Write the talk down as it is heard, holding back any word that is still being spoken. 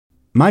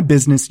My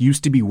business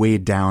used to be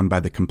weighed down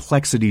by the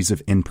complexities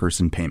of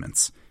in-person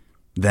payments.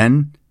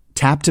 Then,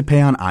 Tap to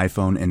Pay on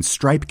iPhone and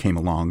Stripe came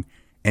along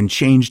and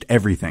changed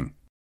everything.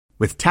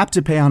 With Tap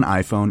to Pay on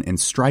iPhone and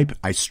Stripe,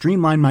 I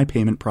streamlined my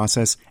payment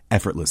process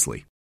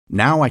effortlessly.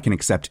 Now I can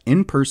accept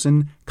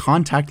in-person,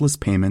 contactless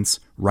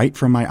payments right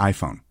from my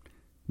iPhone.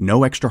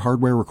 No extra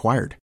hardware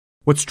required.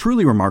 What's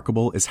truly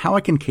remarkable is how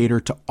I can cater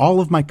to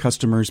all of my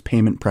customers'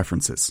 payment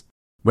preferences.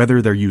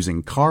 Whether they're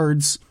using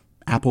cards,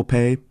 Apple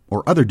Pay,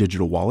 or other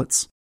digital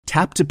wallets,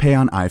 Tap to Pay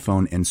on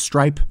iPhone and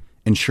Stripe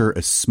ensure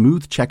a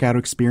smooth checkout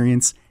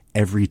experience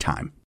every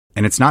time.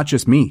 And it's not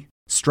just me.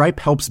 Stripe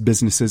helps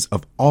businesses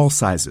of all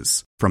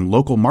sizes, from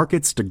local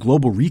markets to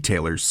global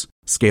retailers,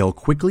 scale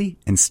quickly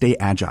and stay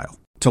agile.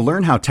 To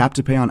learn how Tap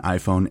to Pay on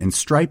iPhone and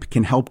Stripe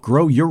can help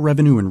grow your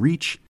revenue and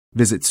reach,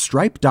 visit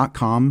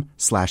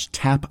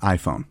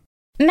stripe.com/tapiphone.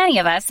 Many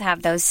of us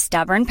have those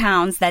stubborn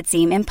pounds that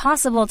seem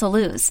impossible to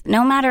lose,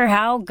 no matter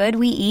how good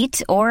we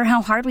eat or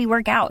how hard we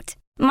work out.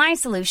 My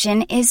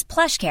solution is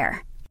PlushCare.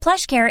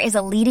 PlushCare is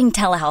a leading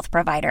telehealth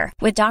provider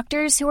with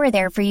doctors who are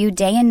there for you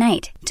day and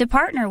night to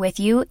partner with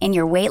you in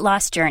your weight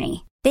loss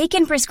journey. They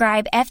can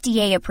prescribe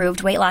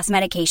FDA-approved weight loss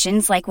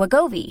medications like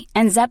Wegovy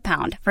and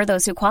Zepbound for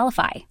those who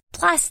qualify.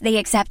 Plus, they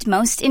accept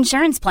most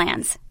insurance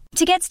plans.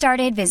 To get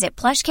started, visit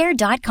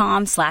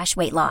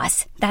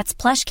plushcare.com/weightloss. That's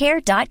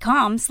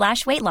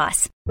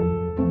plushcare.com/weightloss.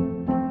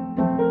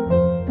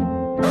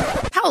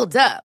 Hold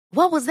up.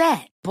 What was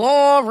that?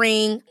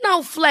 Boring.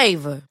 No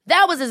flavor.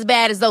 That was as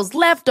bad as those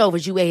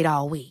leftovers you ate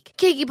all week.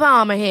 Keke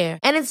Palmer here.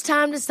 And it's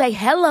time to say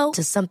hello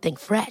to something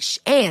fresh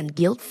and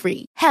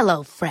guilt-free.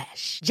 Hello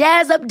Fresh.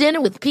 Jazz up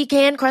dinner with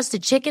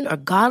pecan-crusted chicken or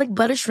garlic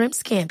butter shrimp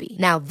scampi.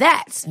 Now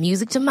that's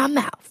music to my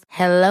mouth.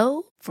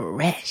 Hello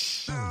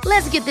Fresh.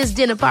 Let's get this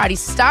dinner party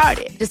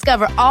started.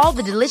 Discover all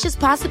the delicious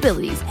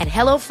possibilities at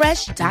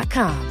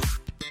HelloFresh.com.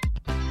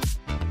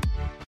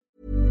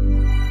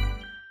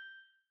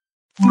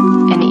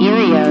 An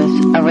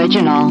Erios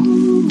original.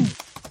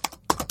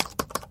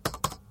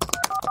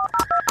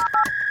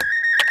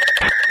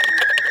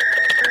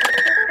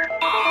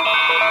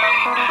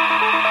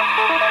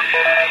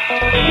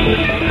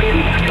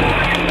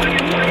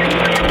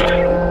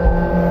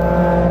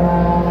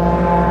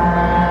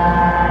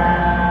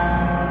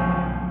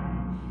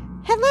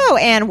 Hello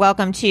and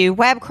welcome to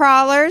Web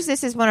Crawlers.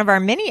 This is one of our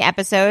mini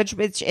episodes,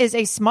 which is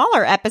a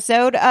smaller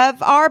episode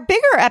of our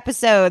bigger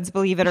episodes,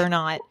 believe it or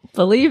not.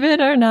 Believe it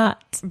or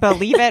not.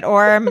 Believe it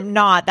or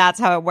not, that's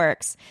how it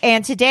works.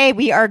 And today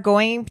we are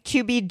going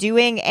to be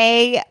doing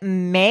a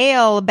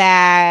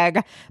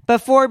mailbag.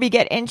 Before we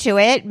get into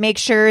it, make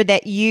sure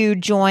that you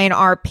join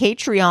our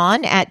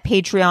Patreon at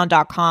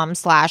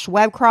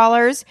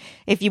patreon.com/webcrawlers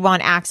if you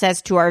want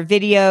access to our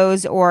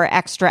videos or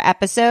extra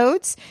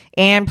episodes.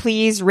 And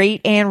please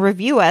rate and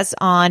review us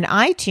on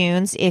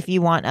iTunes if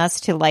you want us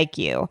to like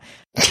you.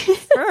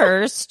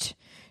 First,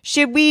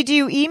 should we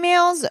do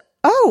emails?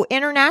 Oh,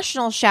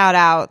 international shout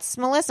outs.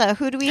 Melissa,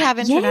 who do we have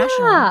international?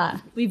 Yeah,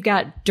 we've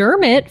got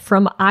Dermot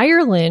from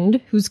Ireland,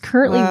 who's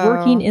currently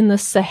working in the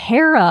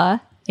Sahara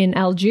in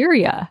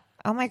Algeria.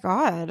 Oh my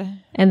God.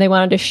 And they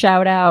wanted to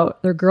shout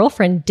out their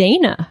girlfriend,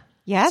 Dana.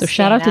 Yes. So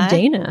shout out to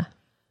Dana.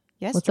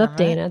 Yes. What's up,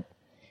 Dana?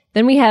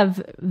 Then we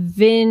have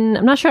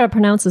I'm not sure how to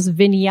pronounce this,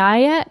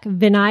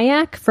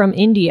 Vinayak from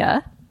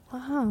India.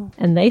 Wow.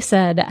 And they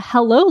said,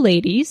 hello,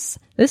 ladies.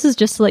 This is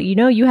just to let you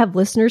know you have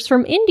listeners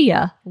from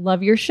India.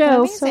 Love your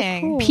show.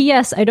 Amazing. So cool.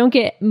 P.S. I don't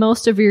get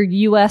most of your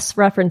U.S.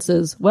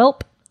 references.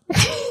 Welp.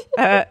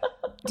 To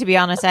be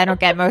honest, I don't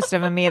get most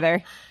of them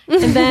either.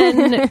 And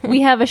then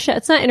we have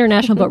it's not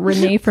international, but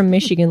Renee from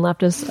Michigan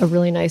left us a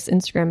really nice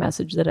Instagram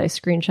message that I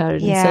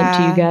screenshotted and sent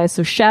to you guys.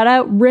 So shout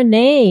out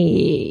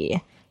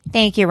Renee.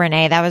 Thank you,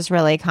 Renee. That was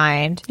really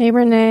kind. Hey,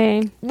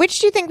 Renee. Which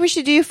do you think we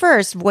should do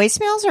first,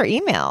 voicemails or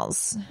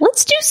emails?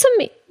 Let's do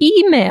some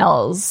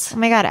emails. Oh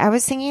my God, I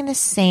was thinking the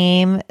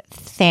same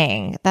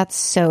thing. That's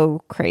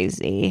so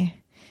crazy.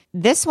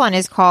 This one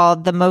is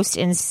called The Most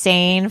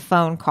Insane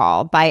Phone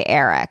Call by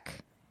Eric.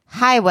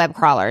 Hi, web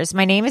crawlers.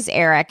 My name is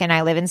Eric and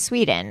I live in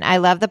Sweden. I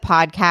love the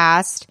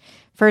podcast.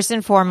 First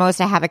and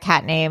foremost, I have a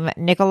cat named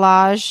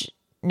Nikolai,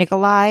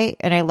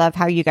 and I love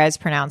how you guys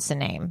pronounce the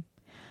name.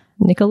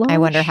 Nikolaj? I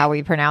wonder how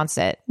we pronounce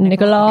it.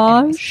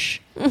 Nikolaj.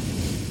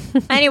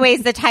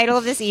 Anyways, the title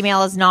of this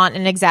email is not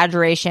an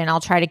exaggeration. I'll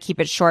try to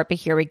keep it short, but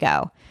here we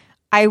go.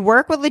 I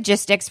work with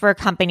logistics for a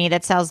company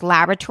that sells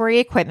laboratory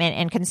equipment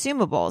and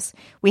consumables.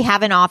 We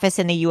have an office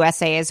in the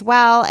USA as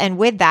well, and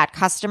with that,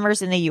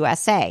 customers in the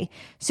USA.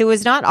 So it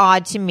was not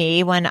odd to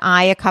me when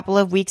a couple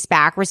of weeks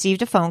back,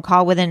 received a phone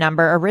call with a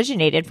number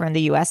originated from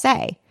the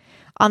USA.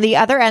 On the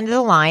other end of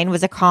the line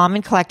was a calm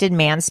and collected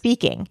man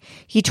speaking.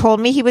 He told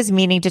me he was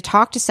meaning to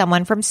talk to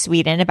someone from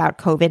Sweden about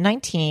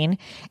COVID-19,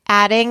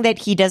 adding that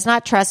he does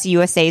not trust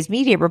USA's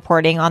media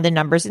reporting on the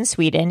numbers in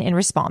Sweden in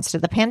response to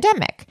the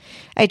pandemic.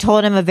 I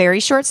told him a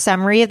very short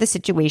summary of the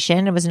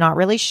situation and was not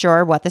really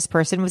sure what this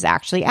person was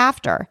actually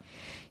after.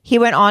 He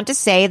went on to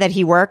say that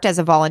he worked as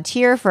a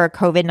volunteer for a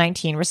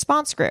COVID-19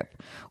 response group.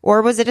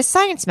 Or was it a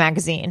science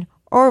magazine?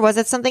 Or was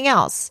it something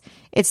else?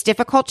 It's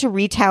difficult to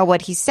retell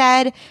what he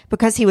said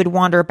because he would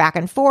wander back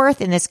and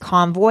forth in this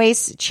calm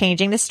voice,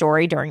 changing the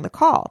story during the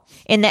call.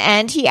 In the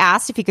end, he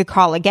asked if he could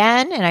call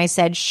again, and I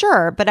said,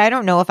 sure, but I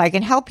don't know if I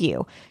can help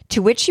you.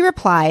 To which he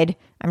replied,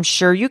 I'm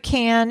sure you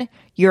can.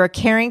 You're a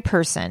caring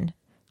person.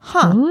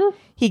 Huh.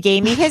 He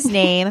gave me his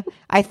name.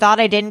 I thought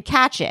I didn't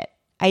catch it.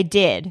 I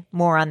did.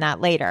 More on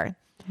that later.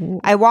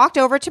 I walked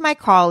over to my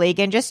colleague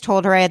and just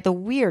told her I had the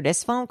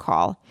weirdest phone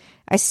call.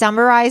 I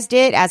summarized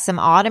it as some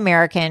odd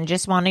American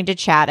just wanting to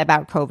chat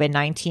about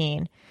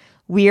COVID-19.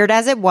 Weird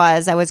as it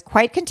was, I was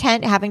quite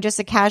content having just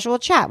a casual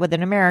chat with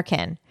an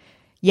American.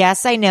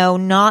 Yes, I know,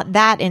 not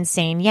that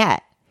insane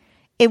yet.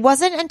 It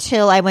wasn't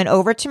until I went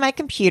over to my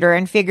computer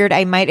and figured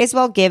I might as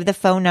well give the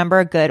phone number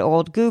a good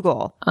old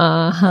Google.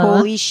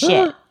 Holy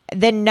shit.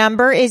 The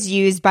number is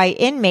used by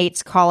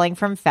inmates calling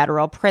from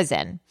federal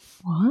prison.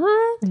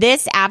 What?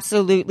 This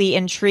absolutely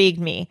intrigued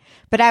me,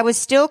 but I was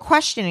still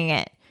questioning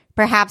it.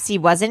 Perhaps he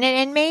wasn't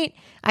an inmate?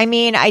 I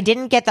mean, I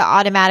didn't get the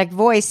automatic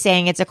voice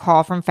saying it's a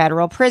call from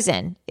federal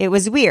prison. It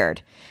was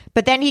weird.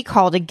 But then he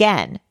called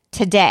again,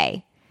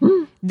 today.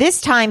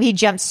 This time he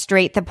jumped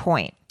straight to the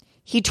point.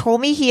 He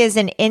told me he is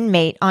an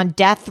inmate on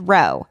death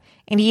row,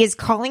 and he is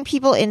calling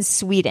people in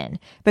Sweden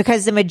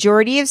because the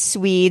majority of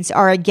Swedes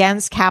are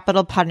against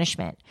capital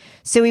punishment.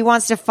 So he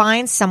wants to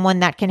find someone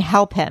that can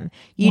help him.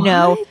 You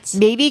know,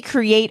 maybe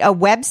create a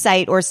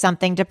website or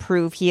something to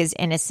prove he is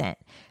innocent.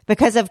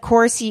 Because of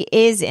course he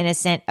is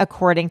innocent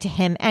according to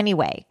him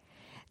anyway.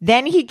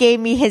 Then he gave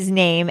me his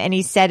name and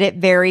he said it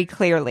very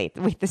clearly.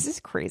 Wait, this is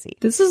crazy.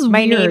 This is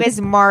My weird. name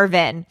is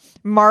Marvin.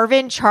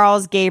 Marvin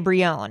Charles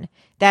Gabrion.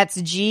 That's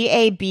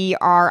Gabrion.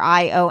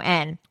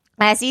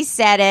 As he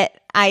said it,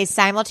 I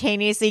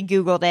simultaneously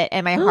Googled it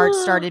and my heart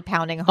started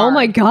pounding hard. Oh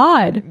my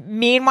God.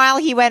 Meanwhile,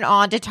 he went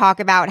on to talk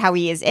about how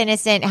he is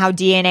innocent, how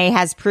DNA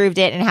has proved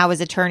it, and how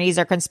his attorneys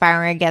are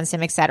conspiring against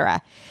him,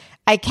 etc.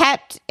 I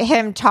kept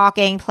him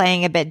talking,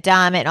 playing a bit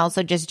dumb, and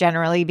also just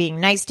generally being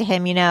nice to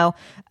him, you know.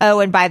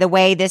 Oh, and by the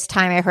way, this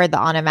time I heard the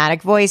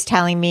automatic voice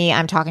telling me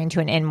I'm talking to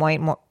an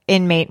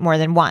inmate more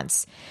than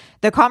once.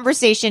 The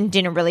conversation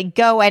didn't really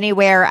go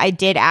anywhere. I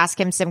did ask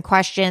him some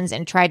questions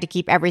and tried to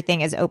keep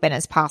everything as open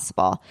as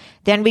possible.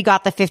 Then we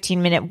got the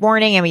 15-minute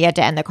warning and we had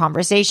to end the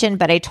conversation,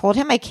 but I told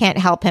him I can't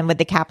help him with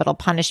the capital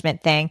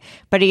punishment thing,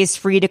 but he is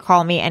free to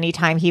call me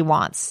anytime he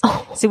wants.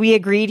 So we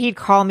agreed he'd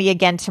call me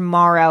again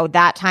tomorrow.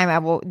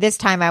 This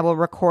time I will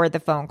record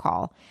the phone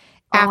call.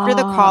 After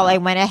the call, I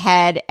went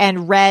ahead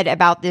and read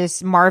about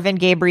this Marvin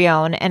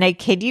Gabrion, and I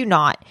kid you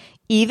not,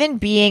 even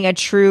being a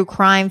true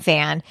crime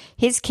fan,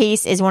 his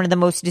case is one of the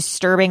most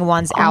disturbing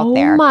ones out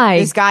there.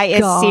 This guy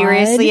is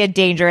seriously a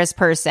dangerous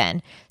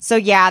person. So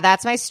yeah,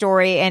 that's my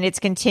story, and it's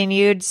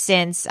continued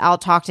since. I'll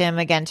talk to him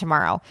again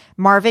tomorrow.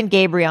 Marvin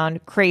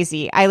Gabrion,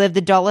 crazy. I live the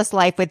dullest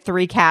life with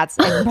 3 cats,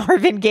 and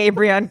Marvin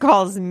Gabrion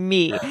calls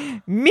me.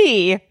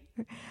 Me?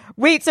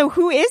 Wait, so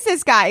who is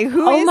this guy?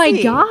 Who is he? Oh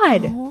my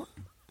God.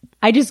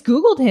 I just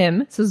Googled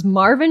him. It says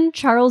Marvin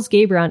Charles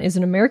Gabrion is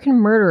an American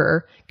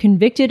murderer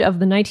convicted of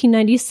the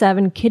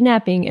 1997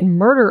 kidnapping and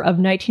murder of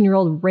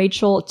 19-year-old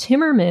Rachel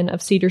Timmerman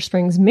of Cedar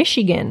Springs,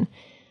 Michigan.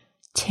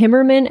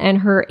 Timmerman and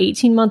her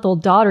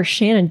 18-month-old daughter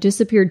Shannon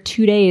disappeared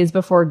 2 days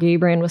before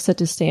Gabrion was set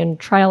to stand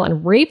trial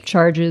on rape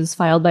charges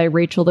filed by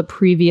Rachel the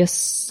previous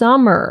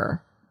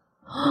summer.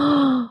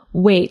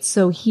 Wait,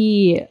 so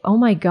oh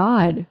my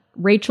God.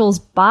 Rachel's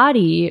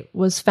body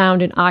was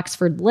found in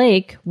Oxford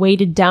Lake,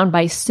 weighted down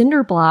by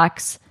cinder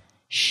blocks.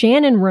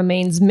 Shannon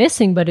remains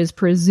missing but is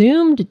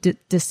presumed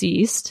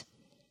deceased.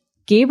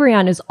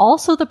 Gabrion is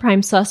also the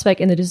prime suspect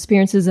in the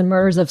disappearances and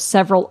murders of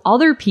several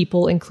other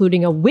people,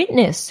 including a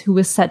witness who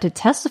was set to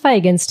testify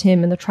against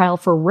him in the trial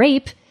for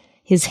rape,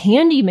 his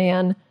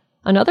handyman,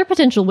 another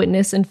potential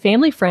witness and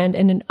family friend,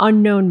 and an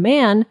unknown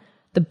man.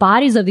 The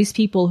bodies of these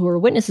people who are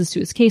witnesses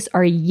to his case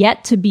are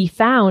yet to be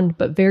found,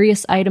 but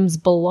various items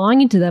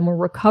belonging to them were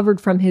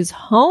recovered from his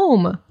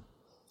home.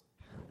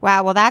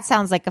 Wow, well, that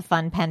sounds like a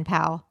fun pen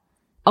pal.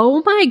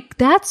 Oh my,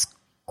 that's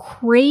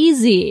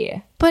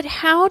crazy. But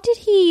how did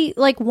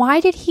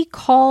why did he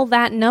call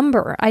that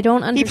number? I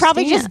don't understand. He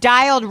probably just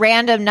dialed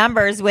random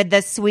numbers with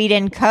the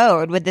Sweden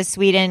code, with the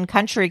Sweden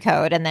country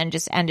code, and then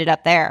just ended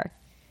up there.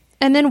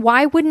 And then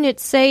why wouldn't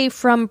it say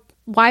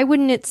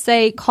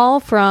call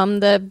from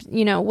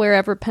the,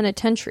 wherever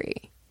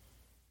penitentiary?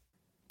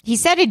 He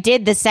said it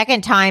did the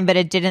second time, but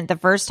it didn't the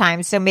first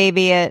time. So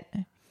maybe it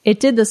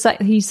did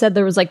he said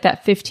there was like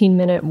that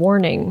 15-minute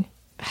warning.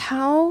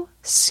 How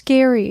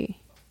scary.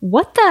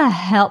 What the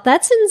hell?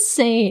 That's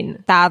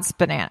insane. That's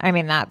banana. I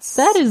mean, that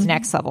is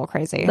next level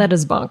crazy. That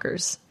is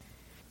bonkers.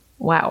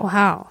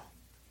 Wow.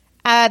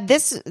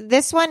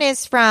 This one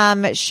is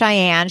from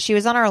Cheyenne. She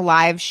was on our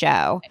live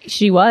show.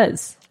 She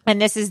was.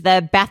 And this is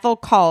the Bethel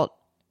Cult,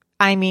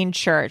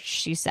 Church,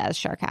 she says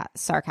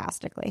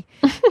sarcastically.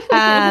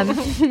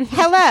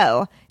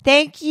 Hello.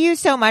 Thank you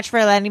so much for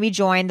letting me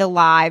join the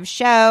live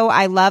show.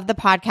 I love the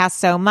podcast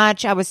so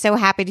much. I was so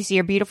happy to see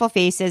your beautiful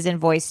faces and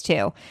voice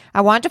too.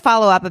 I want to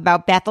follow up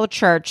about Bethel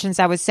Church since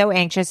I was so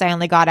anxious I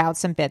only got out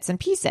some bits and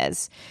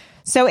pieces.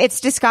 So it's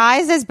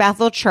disguised as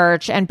Bethel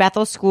Church and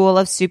Bethel School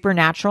of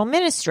Supernatural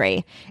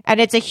Ministry. And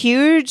it's a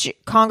huge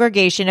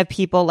congregation of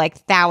people, like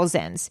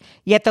thousands.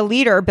 Yet the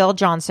leader, Bill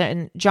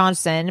Johnson,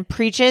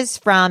 preaches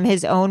from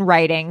his own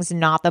writings,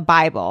 not the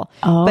Bible.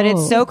 Oh. But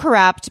it's so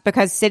corrupt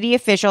because city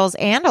officials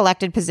and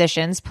elected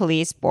positions,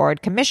 police,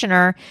 board,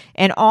 commissioner,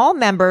 and all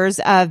members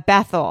of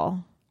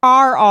Bethel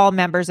are all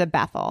members of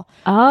Bethel.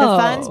 Oh. The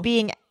funds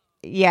being...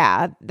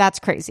 Yeah, that's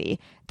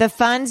crazy. The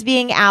funds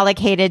being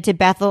allocated to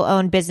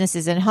Bethel-owned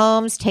businesses and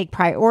homes take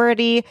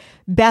priority.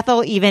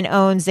 Bethel even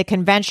owns the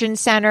convention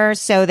center,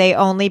 so they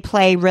only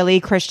play really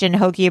Christian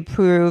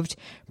Hokey-approved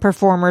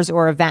performers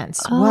or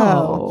events. Oh.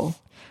 Whoa.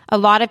 A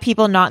lot of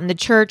people not in the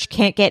church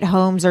can't get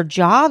homes or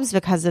jobs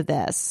because of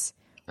this.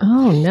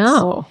 Oh,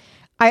 no.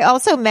 I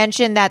also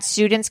mentioned that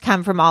students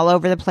come from all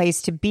over the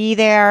place to be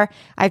there.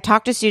 I've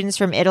talked to students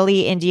from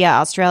Italy, India,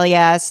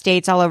 Australia,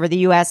 states all over the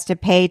U.S. to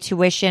pay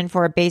tuition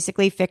for a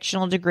basically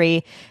fictional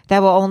degree that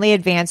will only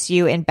advance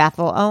you in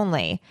Bethel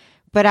only.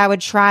 But I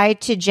would try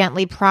to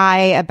gently pry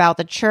about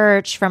the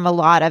church from a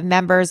lot of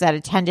members that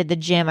attended the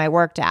gym I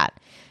worked at.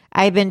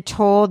 I've been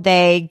told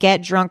they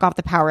get drunk off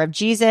the power of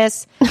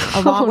Jesus,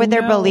 along with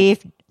their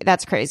belief.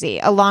 That's crazy.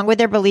 Along with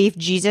their belief,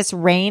 Jesus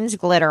rains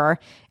glitter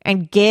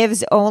and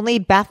gives only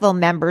Bethel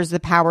members the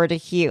power to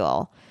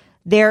heal.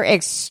 They're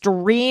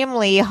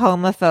extremely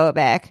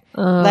homophobic.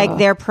 Like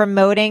they're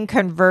promoting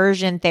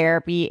conversion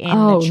therapy in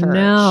the church.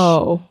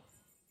 No.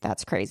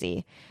 That's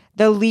crazy.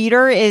 The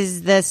leader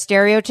is the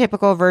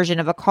stereotypical version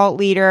of a cult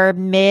leader,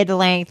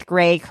 mid-length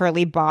gray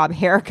curly bob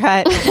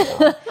haircut,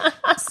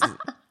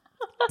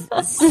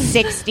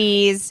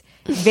 60s,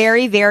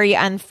 very, very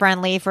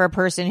unfriendly for a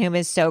person who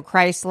is so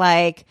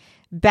Christ-like.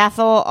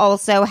 Bethel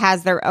also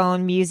has their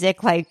own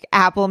music, like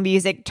Apple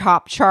Music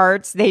top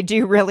charts. They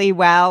do really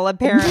well,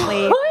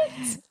 apparently.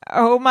 What?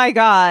 Oh my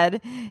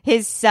God.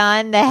 His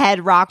son, the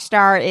head rock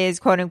star, is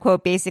quote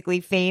unquote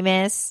basically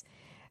famous.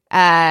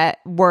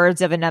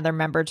 Words of another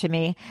member to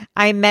me.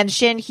 I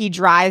mentioned he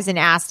drives an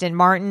Aston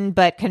Martin,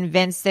 but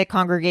convinced the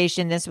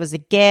congregation this was a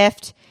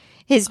gift.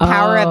 His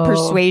power of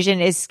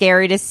persuasion is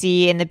scary to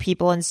see in the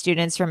people and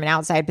students from an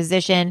outside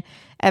position.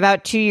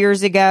 About 2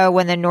 years ago,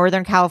 when the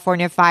Northern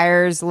California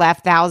fires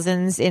left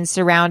thousands in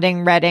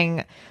surrounding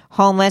Redding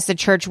homeless, the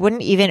church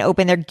wouldn't even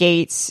open their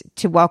gates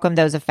to welcome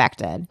those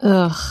affected.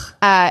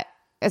 Ugh.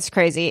 It's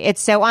crazy.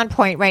 It's so on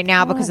point right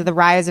now because of the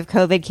rise of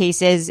COVID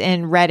cases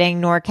in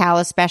Redding, NorCal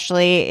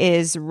especially,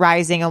 is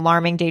rising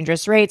alarming,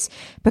 dangerous rates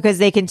because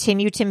they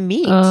continue to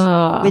meet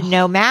with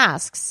no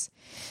masks.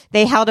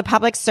 They held a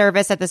public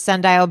service at the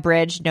Sundial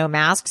Bridge, no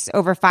masks.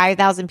 Over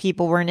 5,000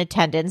 people were in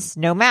attendance,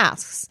 no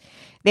masks.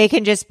 They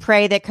can just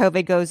pray that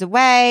COVID goes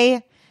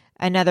away.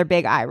 Another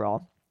big eye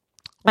roll.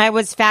 I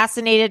was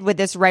fascinated with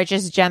this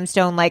righteous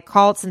gemstone-like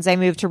cult since I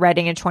moved to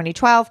Redding in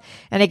 2012,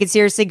 and I could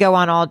seriously go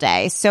on all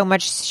day. So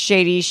much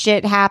shady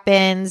shit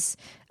happens.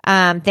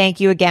 Thank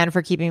you again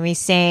for keeping me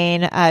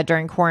sane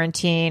during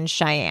quarantine,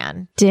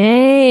 Cheyenne.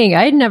 Dang,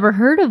 I'd never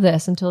heard of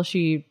this until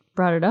she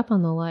brought it up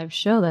on the live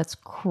show. That's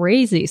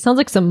crazy. Sounds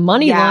like some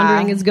money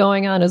laundering is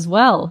going on as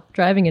well.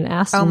 Driving an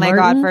Aston Martin.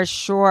 Oh my God, for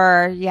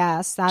sure.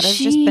 Yes, that is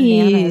just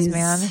bananas,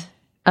 man.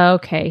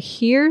 Okay,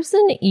 here's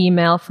an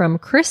email from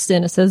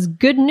Kristen. It says,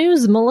 good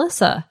news,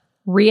 Melissa.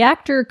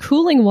 Reactor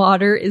cooling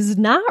water is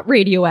not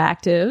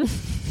radioactive.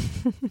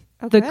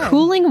 The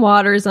cooling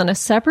water is on a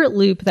separate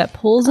loop that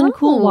pulls in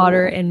cool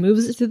water and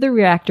moves it through the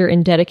reactor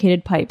in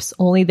dedicated pipes.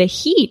 Only the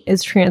heat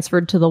is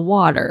transferred to the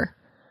water.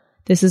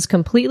 This is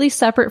completely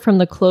separate from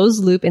the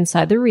closed loop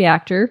inside the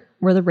reactor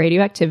where the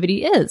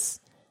radioactivity is.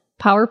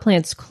 Power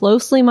plants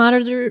closely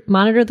monitor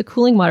the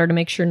cooling water to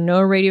make sure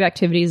no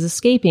radioactivity is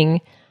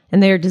escaping,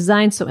 and they are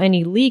designed so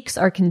any leaks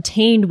are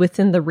contained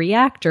within the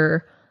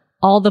reactor.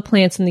 All the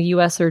plants in the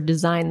U.S. are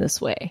designed this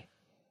way.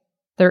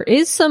 There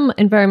is some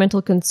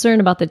environmental concern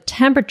about the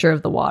temperature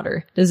of the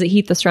water. Does it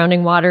heat the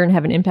surrounding water and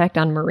have an impact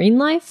on marine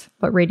life?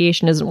 But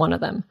radiation isn't one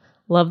of them.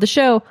 Love the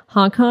show.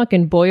 Honk honk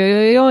and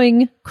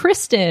boing,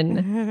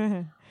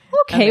 Kristen.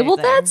 Okay, well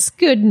that's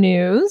good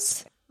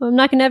news. I'm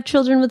not going to have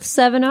children with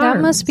 7 arms.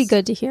 That must be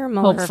good to hear,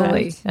 Melissa.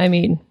 Hopefully. I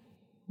mean,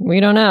 we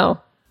don't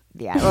know.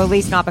 Yeah, or at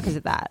least not because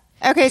of that.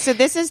 Okay, so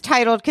this is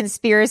titled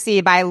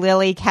Conspiracy by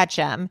Lily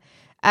Ketchum.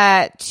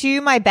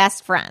 To my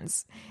best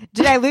friends.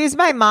 Did I lose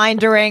my mind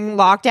during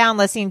lockdown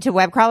listening to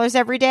web crawlers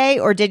every day,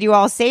 or did you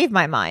all save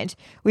my mind?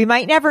 We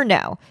might never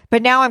know,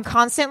 but now I'm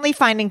constantly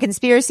finding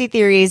conspiracy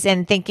theories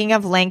and thinking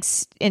of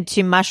links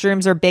into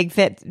mushrooms or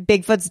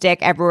Bigfoot's dick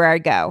everywhere I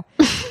go.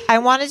 I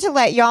wanted to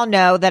let y'all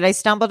know that I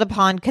stumbled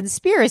upon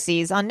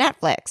Conspiracies on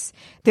Netflix.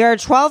 There are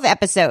 12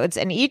 episodes,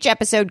 and each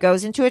episode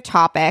goes into a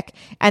topic,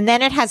 and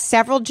then it has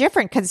several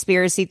different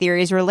conspiracy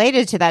theories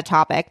related to that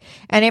topic,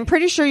 and I'm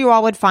pretty sure you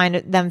all would find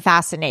them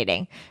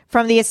fascinating.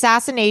 From the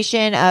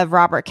assassination of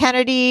Robert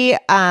Kennedy,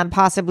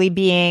 possibly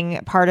being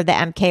part of the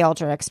MK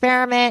Ultra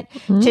experiment,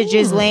 to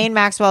Ghislaine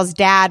Maxwell's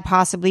dad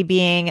possibly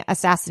being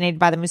assassinated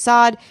by the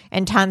Mossad,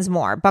 and tons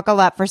more. Buckle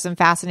up for some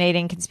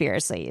fascinating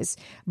conspiracies.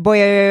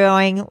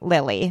 Boing,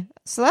 Lily. Emily.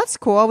 So that's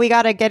cool. We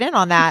got to get in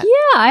on that.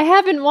 Yeah, I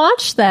haven't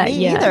watched that Me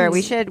yet. either.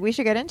 We should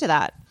get into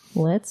that.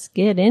 Let's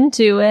get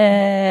into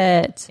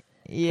it.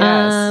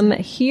 Yes.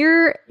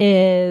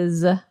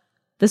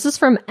 This is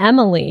from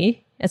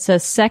Emily. It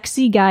says,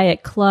 sexy guy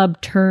at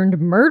club turned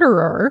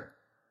murderer.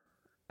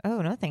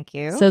 Oh, no, thank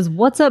you. Says,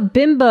 what's up,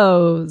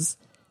 bimbos?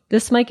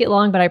 This might get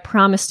long, but I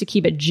promise to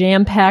keep it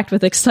jam-packed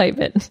with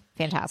excitement.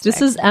 Fantastic.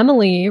 This is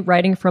Emily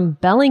writing from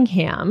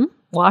Bellingham,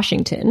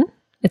 Washington.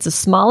 It's a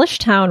smallish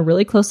town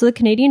really close to the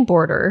Canadian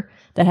border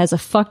that has a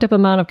fucked up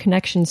amount of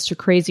connections to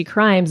crazy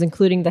crimes,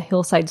 including the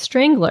Hillside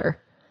Strangler.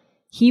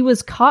 He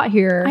was caught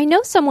here. I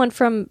know someone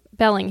from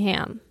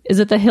Bellingham. Is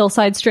it the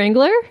Hillside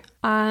Strangler?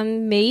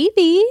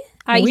 Maybe.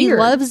 He Weird.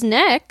 loves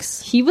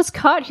necks. He was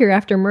caught here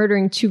after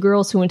murdering 2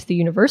 girls who went to the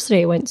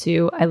university I went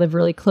to. I live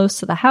really close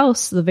to the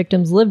house the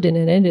victims lived in,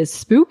 and it is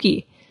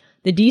spooky.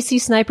 The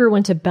DC sniper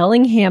went to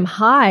Bellingham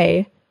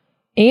High.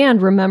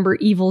 And remember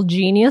Evil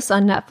Genius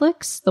on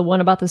Netflix? The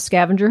one about the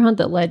scavenger hunt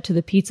that led to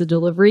the pizza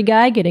delivery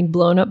guy getting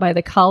blown up by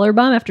the collar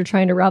bomb after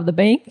trying to rob the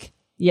bank?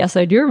 Yes,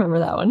 I do remember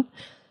that one.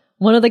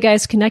 One of the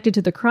guys connected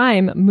to the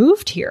crime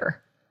moved here.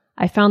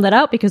 I found that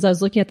out because I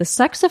was looking at the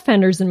sex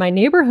offenders in my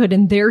neighborhood,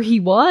 and there he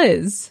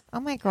was. Oh,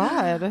 my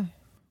God.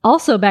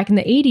 Also, back in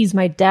the 80s,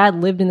 my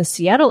dad lived in the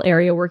Seattle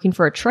area working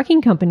for a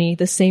trucking company,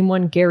 the same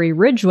one Gary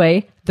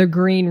Ridgway, the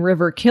Green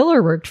River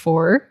Killer, worked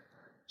for.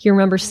 He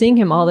remembers seeing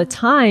him all the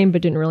time,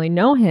 but didn't really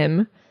know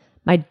him.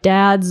 My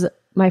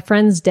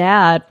friend's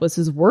dad was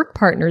his work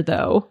partner,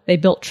 though. They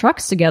built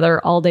trucks together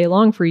all day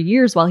long for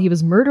years while he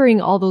was murdering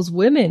all those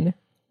women.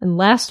 And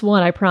last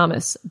one, I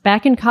promise.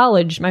 Back in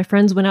college, my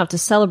friends went out to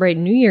celebrate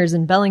New Year's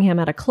in Bellingham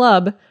at a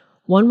club.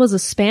 One was a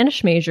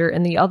Spanish major,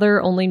 and the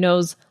other only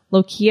knows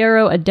Lo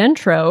quiero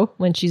adentro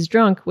when she's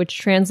drunk, which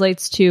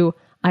translates to,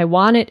 I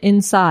want it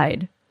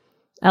inside.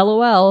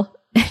 LOL.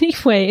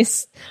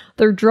 Anyways,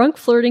 they're drunk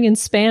flirting in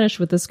Spanish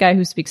with this guy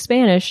who speaks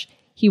Spanish.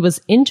 He was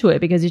into it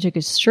because he took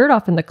his shirt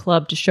off in the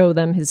club to show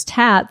them his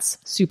tats.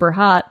 Super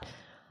hot.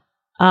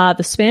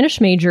 The Spanish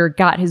major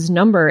got his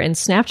number and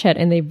Snapchat,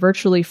 and they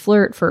virtually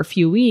flirt for a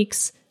few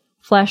weeks.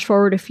 Flash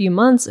forward a few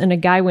months, and a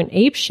guy went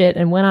apeshit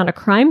and went on a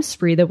crime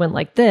spree that went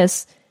like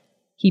this.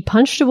 He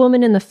punched a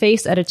woman in the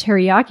face at a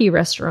teriyaki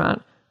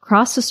restaurant,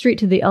 crossed the street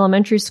to the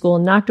elementary school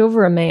and knocked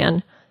over a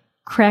man,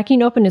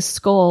 cracking open his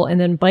skull, and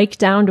then biked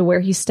down to where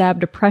he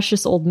stabbed a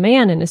precious old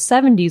man in his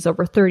 70s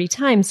over 30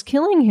 times,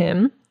 killing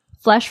him.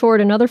 Flash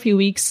forward another few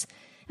weeks,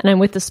 and I'm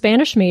with the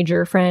Spanish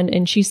major friend,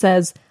 and she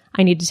says,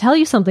 I need to tell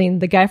you something.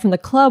 The guy from the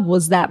club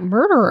was that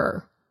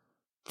murderer.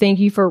 Thank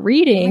you for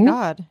reading. Oh, my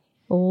God.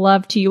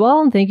 Love to you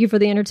all, and thank you for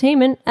the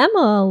entertainment.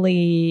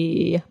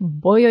 Emily.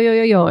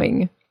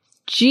 Boyoyoyoing.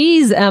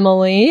 Jeez,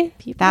 Emily.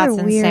 People That's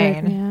are weird,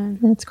 insane. man.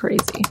 That's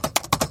crazy.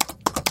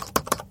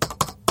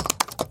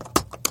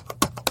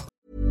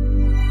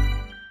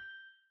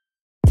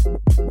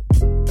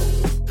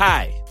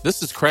 Hi,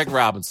 this is Craig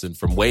Robinson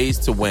from Ways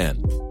to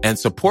Win, and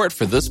support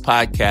for this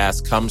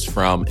podcast comes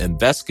from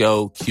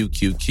Invesco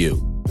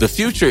QQQ. The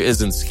future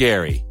isn't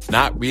scary.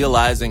 Not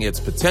realizing its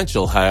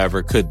potential,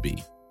 however, could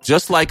be.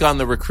 Just like on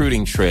the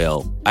recruiting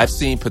trail, I've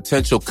seen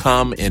potential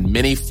come in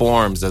many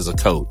forms as a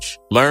coach.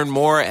 Learn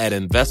more at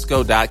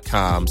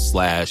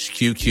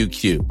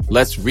Invesco.com/QQQ.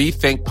 Let's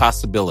rethink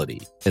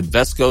possibility.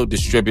 Invesco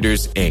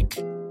Distributors,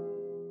 Inc.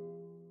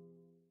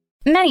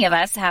 Many of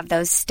us have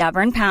those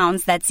stubborn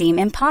pounds that seem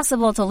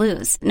impossible to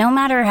lose, no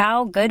matter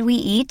how good we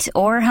eat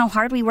or how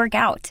hard we work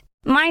out.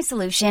 My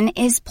solution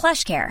is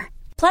PlushCare.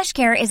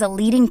 PlushCare is a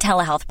leading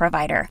telehealth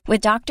provider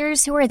with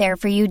doctors who are there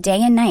for you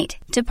day and night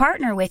to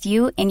partner with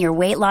you in your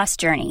weight loss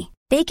journey.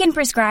 They can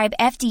prescribe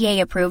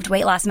FDA-approved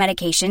weight loss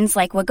medications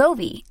like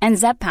Wegovy and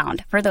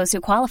Zepbound for those who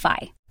qualify.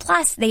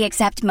 Plus, they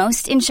accept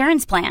most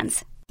insurance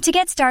plans. To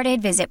get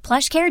started, visit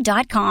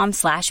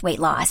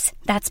plushcare.com/weightloss.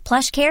 That's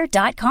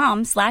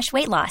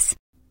plushcare.com/weightloss.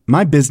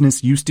 My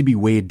business used to be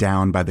weighed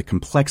down by the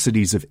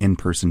complexities of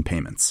in-person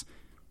payments.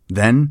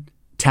 Then,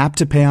 Tap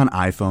to Pay on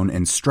iPhone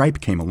and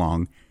Stripe came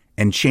along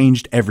and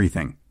changed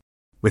everything.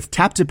 With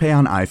Tap to Pay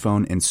on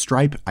iPhone and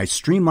Stripe, I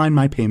streamlined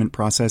my payment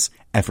process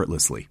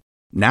effortlessly.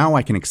 Now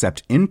I can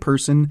accept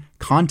in-person,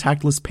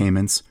 contactless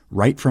payments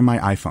right from my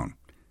iPhone.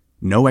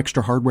 No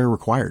extra hardware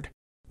required.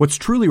 What's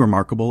truly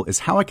remarkable is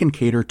how I can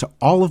cater to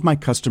all of my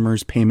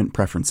customers' payment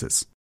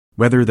preferences.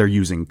 Whether they're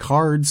using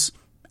cards,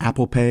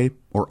 Apple Pay,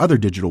 or other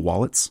digital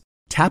wallets,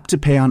 Tap to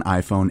Pay on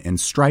iPhone and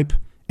Stripe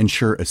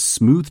ensure a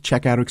smooth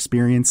checkout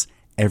experience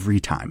every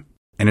time.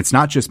 And it's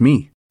not just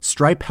me.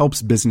 Stripe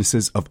helps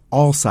businesses of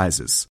all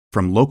sizes,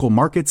 from local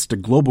markets to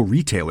global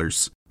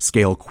retailers,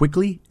 scale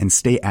quickly and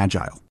stay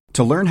agile.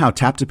 To learn how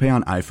Tap to Pay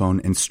on iPhone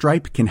and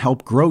Stripe can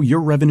help grow your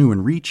revenue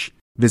and reach,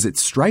 visit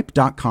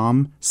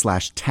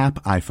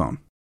stripe.com/tapiphone.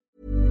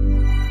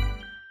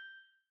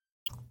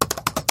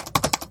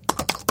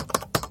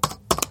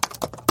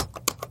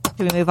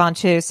 Should we move on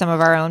to some of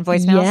our own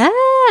voicemails?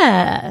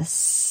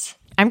 Yes.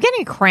 I'm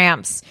getting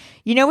cramps.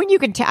 You know when you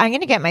can I'm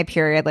going to get my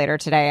period later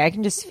today. I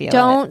can just feel it.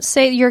 Don't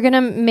say you're going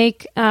to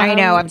make I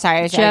know. I'm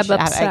sorry. Jeb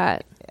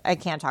upset. I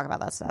can't talk about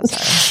that stuff.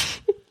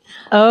 Sorry.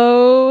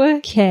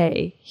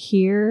 Okay,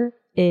 here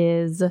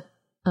is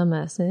a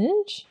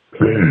message.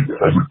 Hey,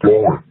 how's it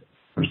going?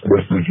 This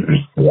message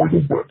is for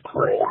the web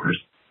crawlers.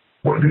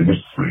 My name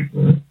is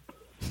Satan.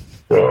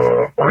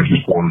 I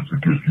just wanted to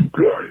give you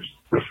guys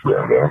a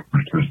shout out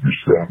because you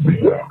shout me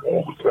out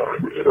all the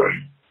time, and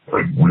I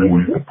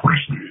really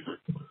appreciate it.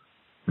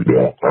 You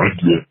know, I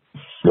get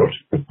such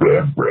a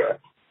bad rap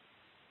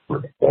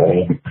from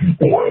all the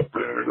people out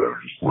there that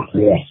are just like,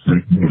 oh,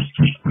 Satan is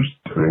just this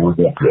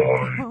terrible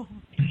guy.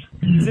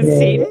 He's Is it evil.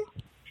 Satan?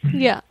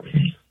 Yeah.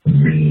 He's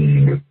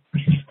mean.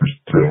 He's this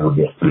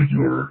terrible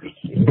figure.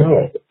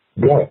 No,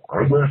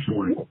 I'm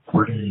actually a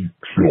pretty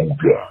chill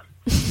guy.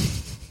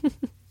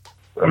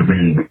 I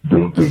mean,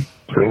 the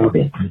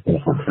terrible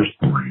people from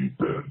history,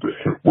 the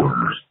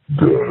Hitlers,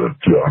 the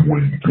John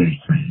Wayne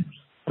Gacy's,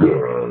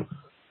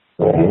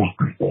 all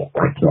those people,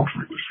 I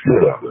torture the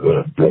shit out of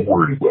them. Don't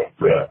worry about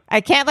that.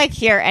 I can't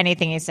hear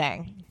anything he's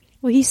saying.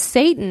 Well, he's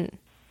Satan.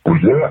 But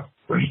yeah,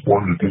 I just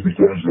wanted to give you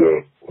guys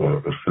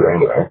a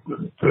shout out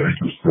and thank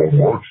you so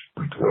much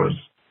because,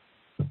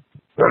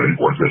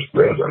 like I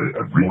said,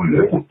 I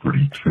really am a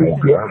pretty chill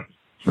guy.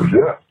 So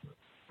yeah,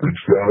 big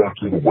shout out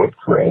to the web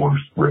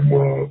crawlers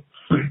from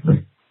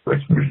Satan.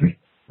 That's me.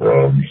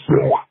 So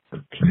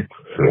keep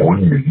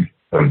telling me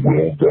I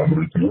will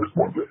dominate the earth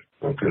one day.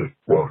 Okay,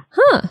 bye.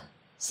 Huh.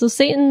 So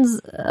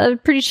Satan's a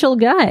pretty chill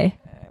guy.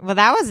 Well,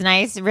 that was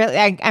nice. Really,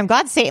 I'm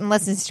glad Satan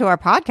listens to our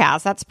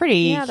podcast. That's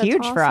pretty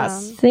huge for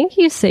us. Thank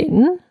you,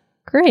 Satan.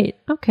 Great.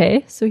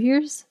 Okay, so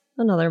here's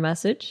another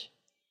message.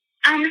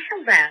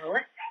 Hello.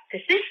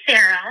 This is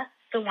Sarah,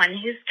 the one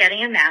who's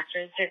getting a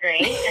master's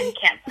degree and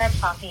can't stop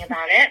talking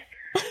about it.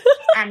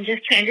 I'm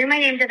just changing my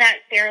name to that,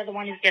 Sarah, the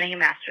one who's getting a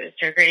master's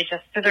degree,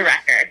 just for the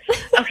record.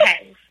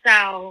 Okay,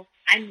 so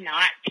I'm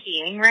not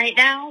peeing right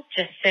now,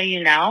 just so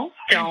you know.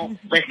 Don't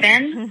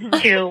listen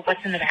to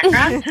what's in the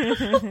background.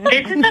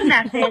 This is a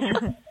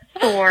message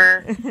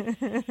for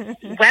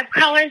web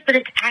callers, but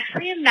it's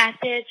actually a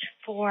message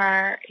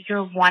for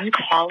your one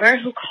caller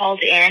who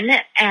called in,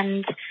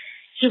 and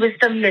he was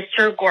the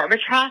Mr.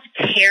 Gorbachev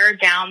tear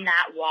down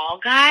that wall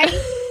guy.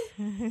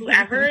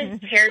 Whoever is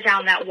tear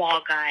down that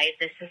wall guy,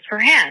 this is for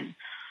him.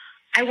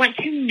 I want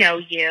to know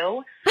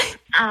you.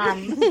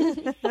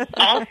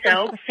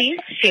 Also, please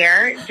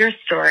share your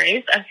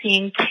stories of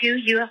seeing 2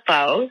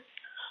 UFOs.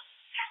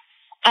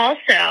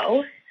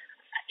 Also,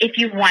 if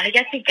you want to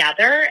get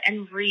together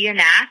and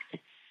reenact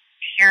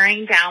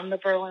tearing down the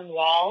Berlin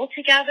Wall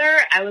together,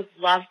 I would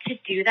love to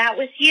do that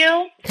with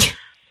you.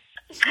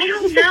 I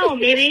don't know.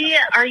 Maybe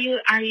are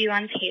you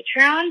on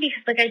Patreon?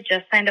 Because I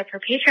just signed up for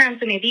Patreon,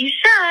 so maybe you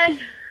should.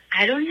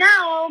 I don't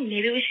know.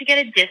 Maybe we should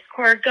get a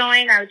Discord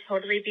going. I would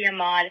totally be a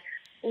mod.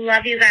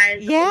 Love you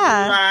guys.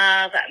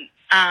 Yeah. Love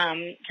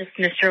just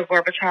Mr.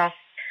 Gorbachev,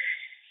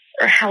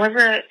 or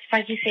however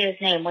fuck you say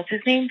his name. What's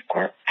his name?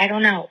 I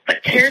don't know.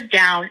 But tear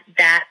down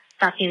that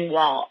fucking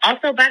wall.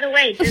 Also, by the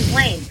way,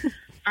 Ghislaine,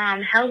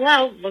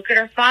 hello. Look at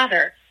her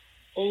father.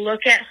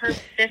 Look at her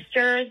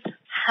sister's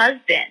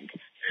husband,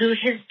 who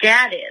his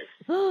dad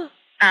is.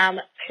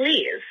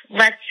 Please,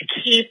 let's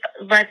keep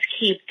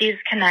these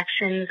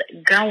connections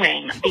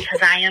going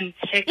because I am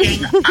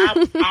picking up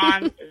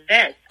on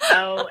this.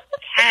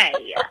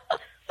 Okay.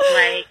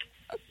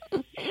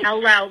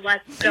 Hello,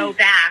 let's go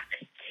back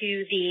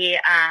to the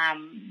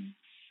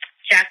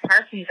Jack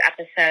Parsons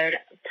episode,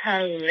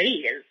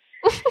 please.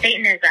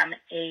 Satanism,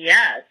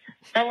 yes.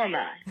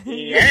 Thelema,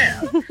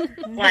 yeah.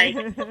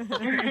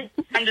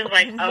 I'm just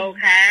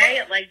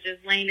okay.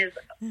 Ghislaine is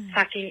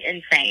fucking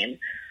insane.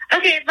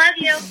 Okay, love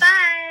you.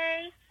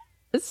 Bye.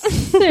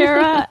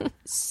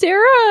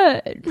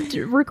 Sarah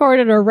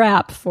recorded a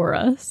rap for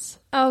us.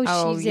 Oh,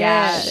 she did.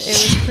 Yeah. It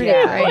was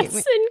pretty great.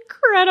 It's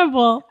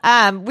incredible.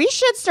 We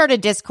should start a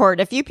Discord.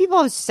 A few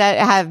people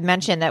have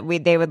mentioned that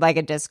they would like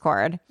a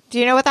Discord. Do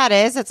you know what that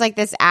is? It's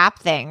this app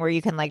thing where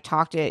you can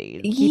talk to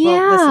people,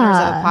 listeners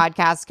of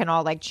podcasts can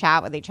all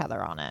chat with each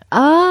other on it.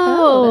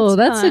 Oh,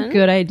 that's fun. a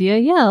good idea.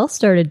 Yeah, I'll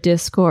start a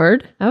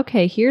Discord.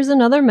 Okay, here's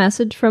another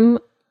message from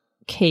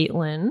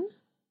Caitlin.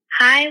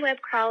 Hi, web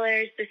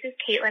crawlers. This is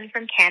Caitlin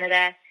from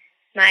Canada.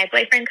 My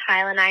boyfriend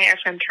Kyle and I are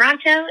from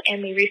Toronto,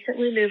 and we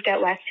recently moved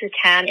out west to a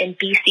town in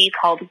BC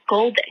called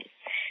Golden.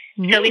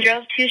 So we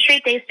drove 2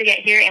 straight days to get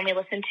here, and we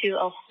listened to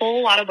a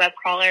whole lot of web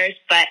crawlers,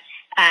 but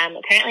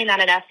apparently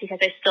not enough because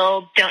I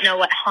still don't know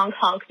what honk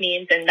honk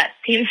means, and that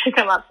seems to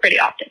come up pretty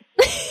often.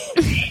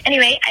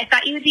 Anyway, I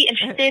thought you would be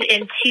interested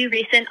in 2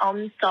 recent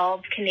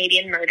unsolved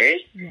Canadian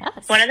murders.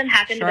 Yes. One of them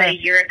happened about a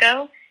year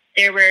ago.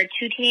 There were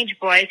 2 teenage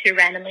boys who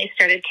randomly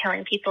started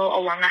killing people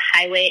along a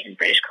highway in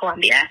British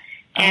Columbia,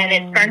 and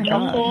it sparked a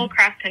whole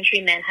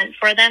cross-country manhunt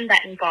for them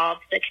that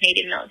involved the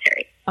Canadian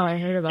military. Oh, I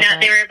heard about Now,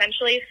 that. they were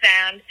eventually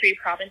found 3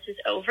 provinces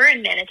over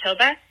in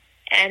Manitoba,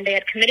 and they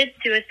had committed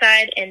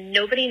suicide, and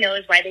nobody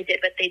knows why they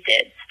did what they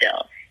did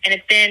still. And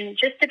it's been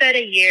just about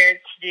a year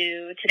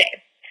to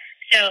today.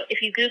 So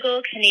if you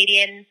Google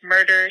Canadian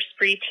murder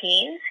spree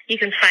teens, you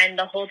can find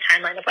the whole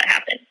timeline of what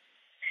happened.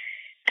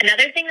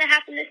 Another thing that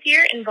happened this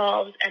year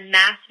involves a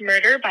mass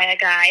murder by a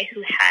guy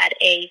who had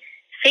a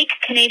fake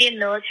Canadian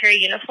military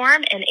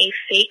uniform in a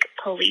fake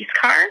police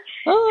car.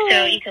 Oh,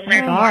 so you can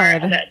learn more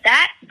about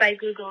that by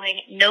Googling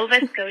Nova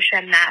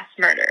Scotia mass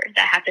murder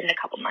that happened a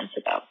couple months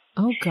ago.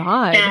 Oh,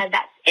 God.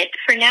 That's it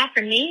for now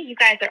from me. You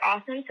guys are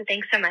awesome, so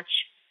thanks so much.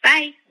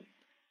 Bye.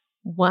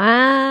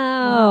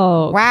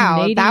 Wow.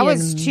 Wow. That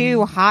was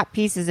 2 hot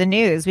pieces of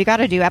news. We got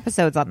to do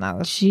episodes on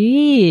those.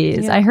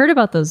 Jeez. Yeah. I heard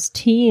about those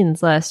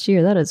teens last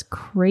year. That is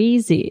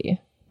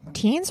crazy.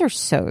 Teens are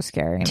so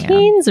scary, man.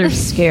 Teens are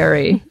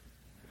scary.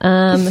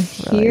 Really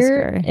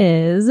here scary.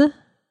 is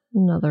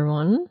another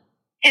one.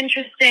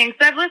 Interesting.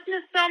 So I've listened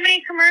to so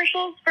many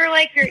commercials for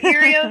like your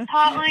Earios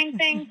hotline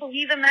thing to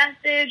leave a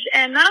message,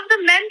 and none of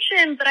them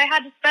mentioned that I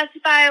had to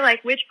specify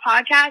like which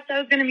podcast I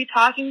was going to be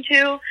talking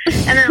to,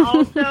 and then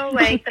also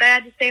like that I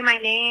had to say my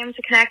name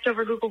to connect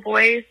over Google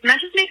Voice, and that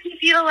just makes me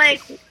feel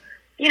like,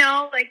 you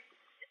know, like,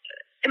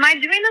 am I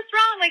doing this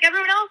wrong? Like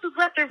everyone else has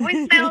left their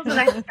voicemails,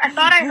 and I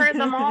thought I heard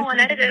them all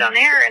and edited on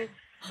air, and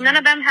none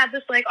of them had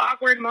this like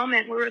awkward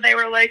moment where they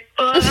were like,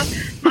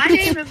 my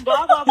name is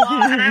blah, blah,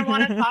 blah, and I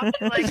want to talk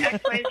to like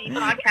XYZ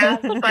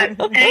podcast. But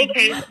in any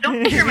case,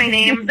 don't share my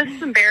name. This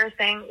is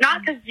embarrassing.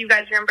 Not because you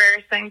guys are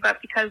embarrassing,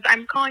 but because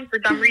I'm calling for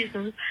dumb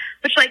reasons,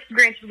 which like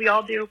granted we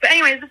all do. But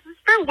anyways, this is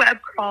for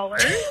web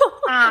crawlers.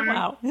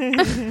 Wow.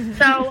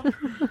 So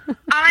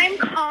I'm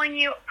calling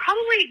you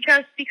probably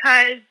just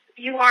because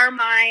you are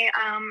my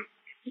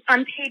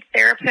unpaid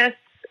therapist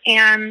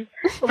and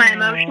my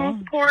emotional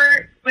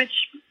support, which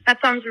that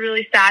sounds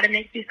really sad. It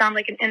makes me sound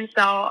like an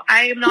incel.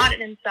 I am not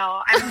an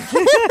incel. I'm a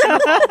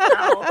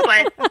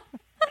incel. But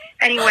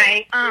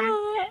anyway,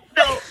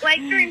 so like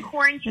during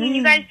quarantine,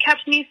 you guys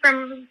kept me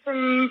from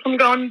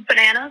going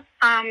bananas.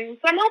 So I'm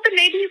hoping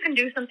maybe you can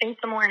do something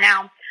similar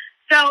now.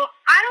 So I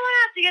don't want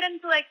to have to get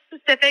into like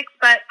specifics,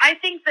 but I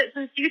think that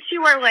since you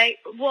two are like,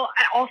 well,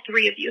 all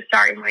 3 of you,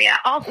 sorry, Maria,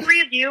 all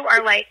 3 of you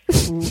are like,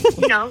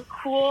 you know,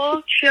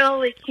 cool, chill,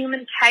 like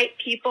human type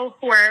people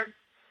who are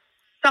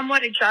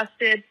somewhat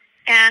adjusted.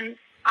 And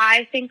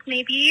I think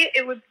maybe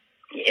it would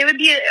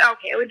be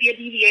a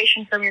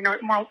deviation from your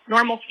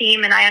normal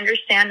theme. And I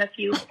understand if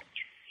you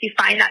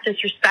find that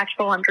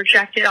disrespectful and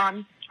project it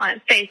on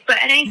its face. But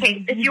in any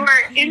case, if you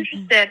are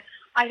interested,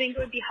 I think it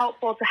would be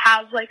helpful to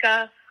have like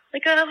a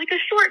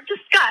short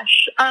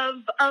discussion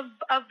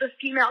of the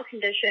female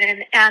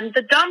condition and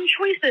the dumb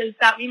choices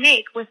that we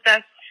make with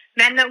the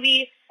men that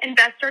we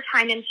invest our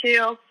time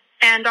into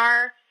and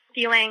our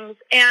feelings,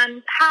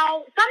 and how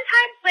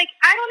sometimes, like,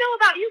 I don't know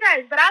about you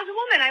guys, but as a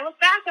woman, I look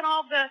back on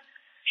all the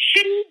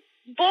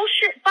shitty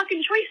bullshit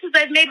fucking choices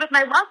I've made with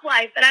my love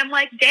life, and I'm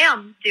like,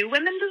 damn, do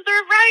women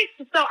deserve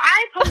rights? So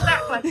I pose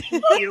that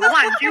question to you.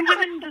 1, do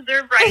women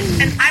deserve rights?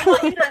 And I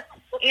want you to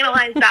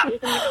analyze that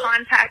within the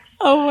context.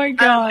 Oh my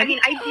God. I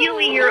mean,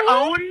 ideally your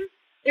own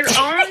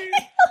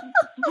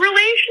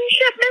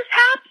relationship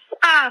mishaps.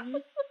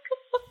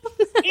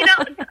 You know,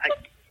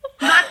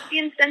 not to be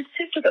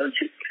insensitive to those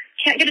who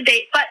can't get a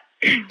date, but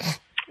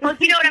well,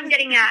 you know what I'm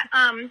getting at.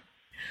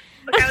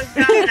 Look, I was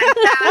done and I'm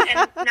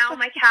sad, and now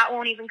my cat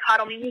won't even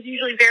cuddle me. He's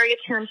usually very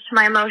attuned to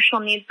my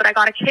emotional needs, but I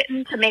got a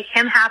kitten to make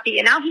him happy,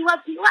 and now he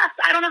loves me less.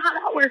 I don't know how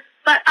that works,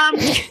 but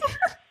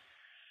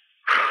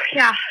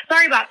yeah,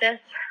 sorry about this.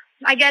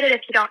 I get it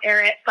if you don't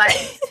air it, but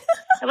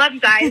I love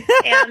you guys,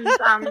 and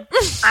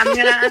I'm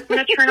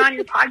gonna turn on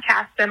your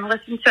podcast and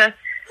listen to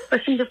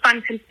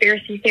fun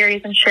conspiracy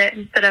theories and shit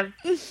instead of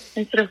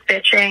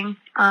bitching.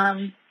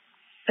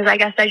 Because I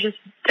guess I just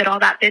did all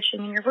that bitching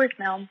in your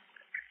voicemail.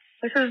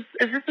 Is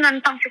this an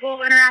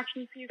uncomfortable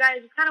interaction for you guys?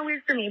 It's kind of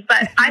weird for me,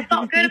 but I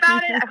felt good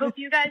about it. I hope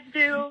you guys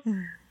do.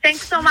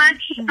 Thanks so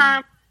much.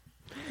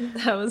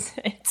 That was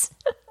it.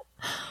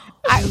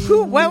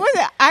 What was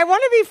it? I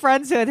want to be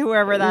friends with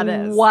whoever that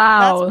is.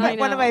 Wow. That's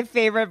one of my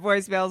favorite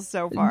voicemails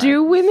so far.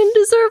 Do women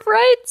deserve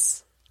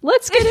rights?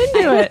 Let's get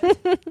into it.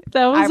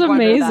 That was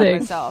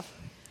amazing. That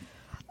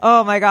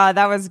oh my God,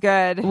 that was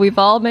good. We've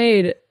all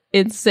made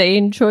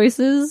insane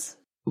choices.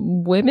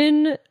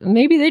 Women,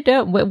 maybe they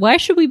don't. Why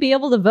should we be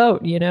able to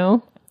vote, you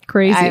know?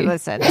 Crazy.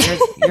 Listen,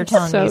 you're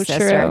telling so me,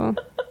 sister. True.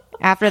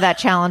 After that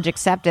challenge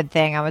accepted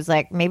thing, I was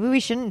like, maybe we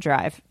shouldn't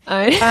drive.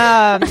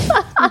 Okay,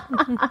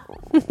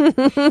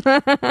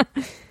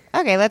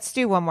 let's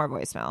do one more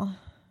voicemail.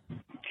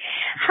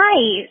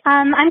 Hi,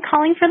 I'm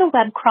calling for the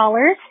web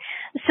crawlers.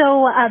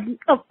 So,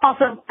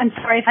 also, I'm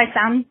sorry if I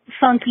sound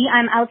funky.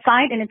 I'm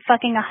outside and it's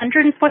fucking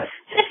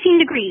 115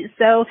 degrees.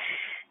 So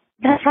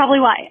that's probably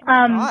why.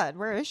 God,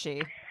 where is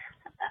she?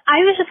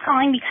 I was just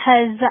calling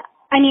because,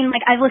 I mean,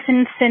 like, I've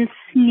listened since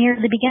near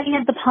the beginning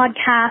of the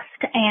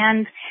podcast,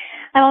 and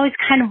I've always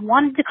kind of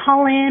wanted to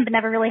call in, but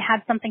never really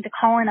had something to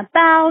call in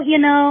about, you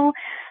know.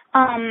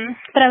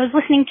 But I was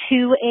listening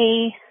to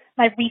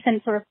my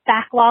recent sort of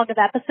backlog of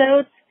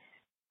episodes,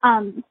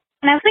 and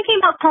I was thinking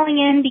about calling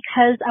in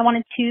because I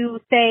wanted to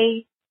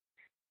say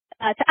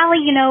to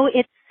Allie, you know,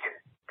 it's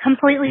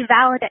completely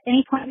valid at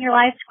any point in your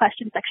life to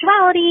question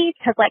sexuality,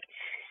 because, like,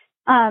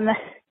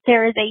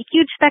 there is a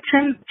huge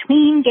spectrum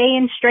between gay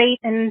and straight,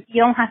 and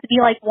you don't have to be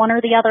like one or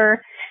the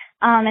other.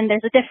 And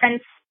there's a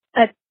difference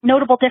a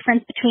notable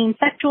difference between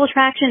sexual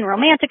attraction and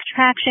romantic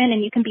attraction,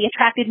 and you can be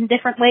attracted in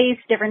different ways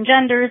to different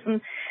genders, and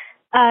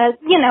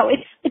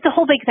it's a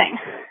whole big thing.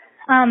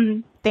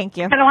 Thank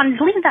you. But I wanted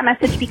to leave that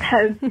message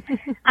because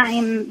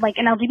I'm like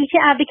an LGBT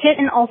advocate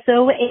and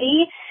also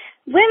a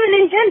women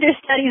and gender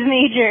studies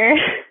major.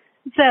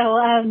 So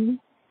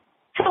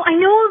I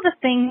know the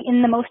thing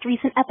in the most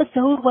recent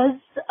episode was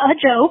a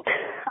joke,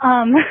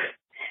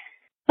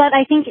 but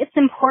I think it's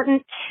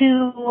important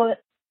to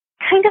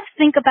kind of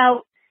think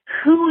about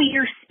who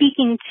you're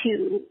speaking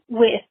to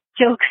with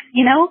jokes,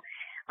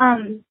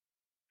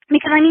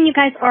 because, you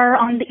guys are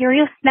on the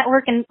Earios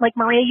Network, and, like,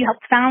 Maria, you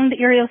helped found the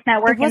Earios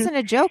Network. It wasn't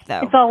a joke,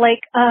 though. It's all,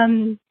 like,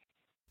 by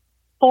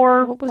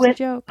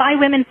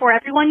women, for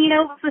everyone,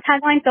 was the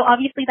tagline. So,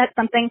 obviously, that's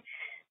something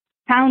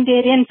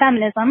founded in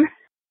feminism.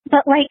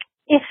 But, like,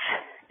 if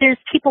there's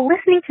people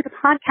listening to the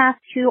podcast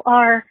who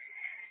are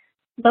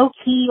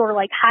low-key or,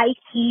 like,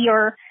 high-key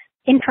or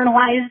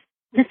internalized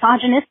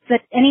misogynists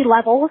at any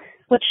level,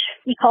 which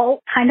we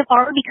kind of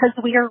are because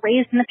we are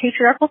raised in a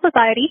patriarchal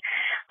society,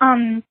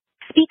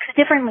 speaks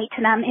differently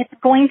to them, it's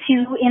going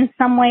to, in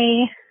some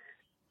way,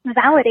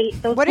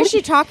 validate those. What is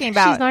she talking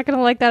about? She's not going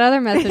to like that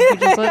other message.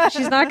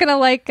 She's not going to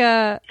like,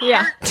 even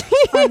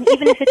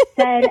if it's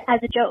said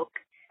as a joke.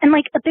 And,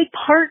 like, a big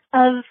part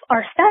of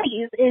our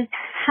studies is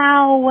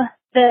how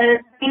the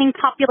remaining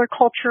popular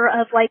culture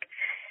of, like,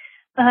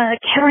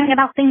 caring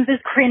about things is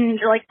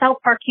cringe, or, like, South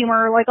Park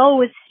humor, or, like,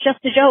 oh, it's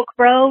just a joke,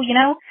 bro,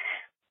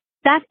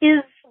 that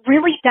is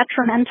really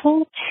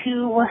detrimental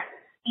to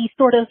the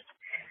sort of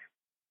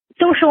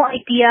social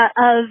idea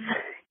of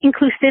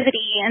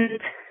inclusivity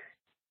and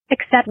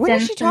acceptance. What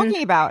is she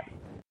talking about?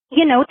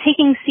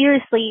 Taking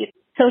seriously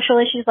social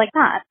issues like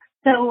that.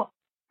 So,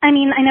 I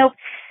know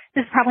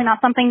this is probably not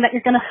something that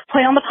you're going to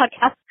play on the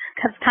podcast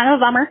because it's kind of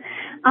a bummer.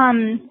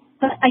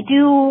 But I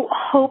do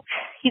hope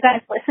you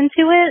guys listen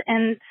to it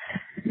and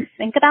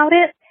think about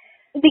it.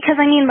 Because,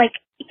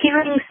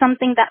 hearing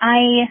something that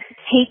I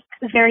take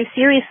very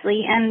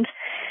seriously and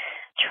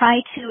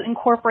try to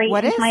incorporate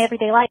into my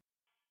everyday life.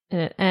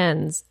 And it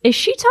ends. Is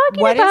she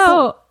talking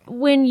about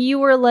when you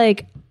were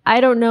like, I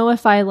don't know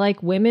if I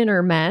like women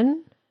or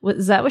men?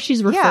 Is that what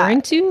she's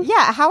referring to?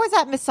 Yeah. How is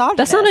that misogynist?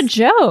 That's not a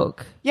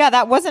joke. Yeah,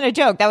 that wasn't a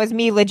joke. That was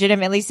me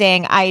legitimately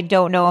saying, I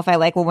don't know if I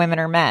like women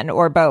or men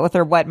or both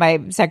or what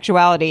my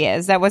sexuality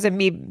is. That wasn't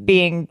me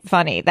being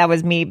funny. That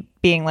was me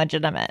being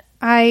legitimate.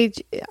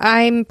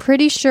 I'm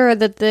pretty sure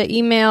that the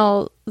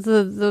email,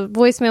 the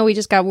voicemail we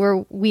just got,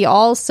 where we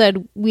all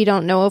said we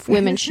don't know if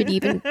women should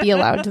even be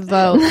allowed to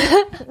vote.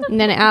 And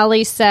then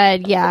Allie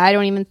said, yeah, I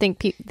don't even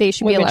think they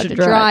should be allowed to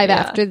drive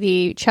after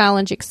the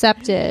challenge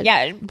accepted.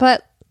 Yeah.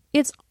 But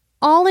it's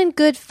all in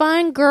good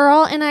fun,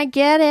 girl, and I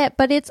get it,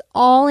 but it's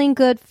all in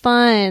good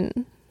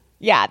fun.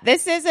 Yeah,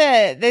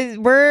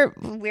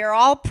 we're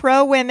all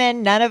pro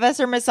women. None of us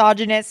are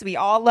misogynists. We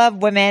all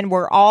love women.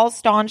 We're all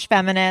staunch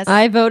feminists.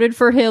 I voted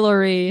for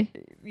Hillary.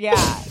 Yeah,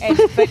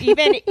 but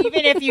even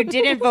if you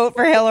didn't vote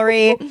for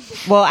Hillary,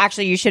 well,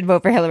 actually, you should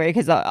vote for Hillary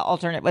because the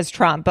alternate was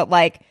Trump. But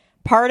like,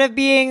 part of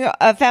being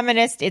a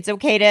feminist, it's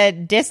okay to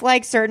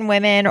dislike certain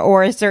women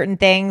or certain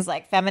things.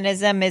 Like,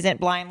 feminism isn't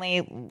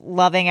blindly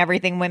loving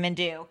everything women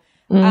do.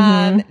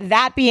 Mm-hmm.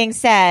 That being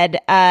said,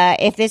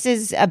 if this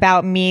is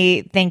about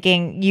me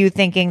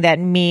thinking that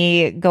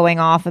me going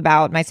off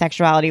about my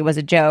sexuality was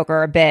a joke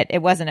or a bit,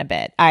 it wasn't a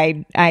bit.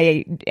 I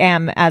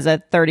am, as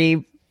a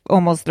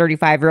almost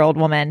 35-year-old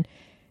woman,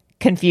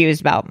 confused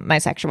about my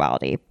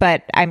sexuality.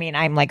 But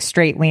I'm like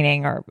straight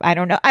leaning, or I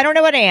don't know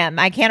what I am.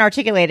 I can't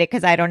articulate it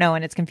because I don't know,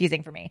 and it's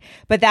confusing for me.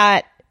 But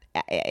that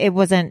it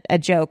wasn't a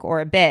joke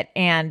or a bit,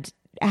 and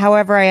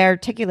however I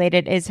articulate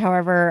it is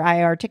however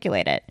I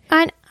articulate it.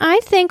 And I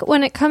think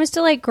when it comes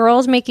to like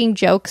girls making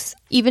jokes,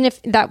 even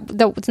if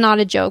that's not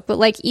a joke, but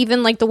like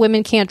even like the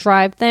women can't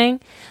drive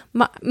thing,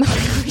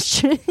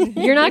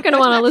 you're not going to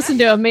want to listen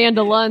to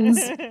Amanda Lunn's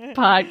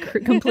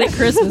complete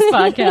Christmas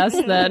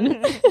podcast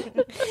then.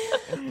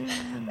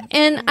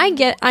 And I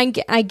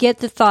get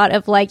the thought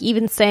of like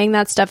even saying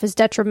that stuff is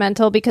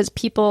detrimental because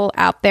people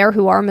out there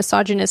who are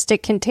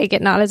misogynistic can take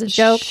it not as a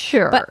joke.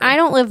 Sure. But I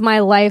don't live my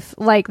life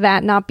like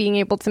that, not being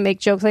able to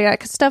make jokes like that,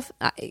 because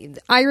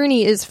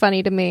irony is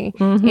funny to me.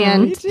 Mm-hmm.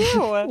 And me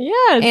too.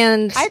 Yes.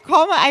 And I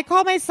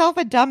call myself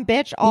a dumb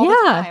bitch all the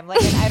time.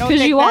 Like, I don't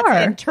think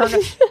that's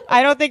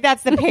I don't think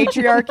that's the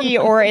patriarchy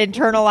or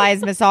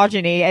internalized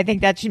misogyny. I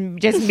think that's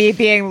just me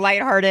being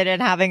lighthearted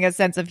and having a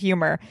sense of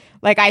humor.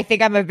 Like, I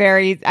think I'm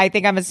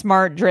a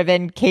smart,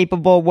 driven,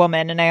 capable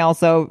woman, and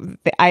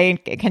I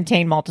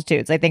contain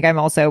multitudes. I think I'm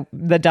also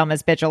the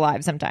dumbest bitch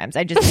alive sometimes.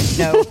 I just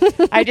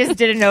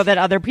didn't know that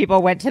other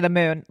people went to the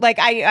moon. Like,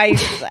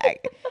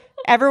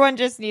 everyone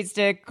just needs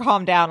to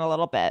calm down a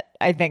little bit,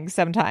 I think,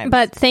 sometimes.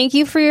 But thank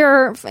you for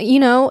your,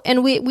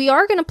 and we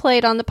are going to play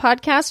it on the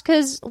podcast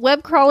because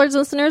Web Crawlers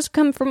listeners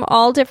come from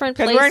all different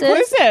places. Because we're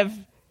inclusive.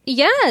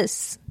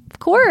 Yes. Of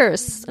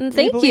course. And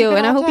thank you.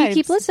 And I hope you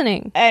keep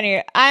listening.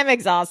 Anyway, I'm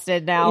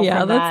exhausted now.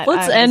 Yeah,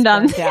 let's end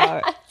on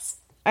that.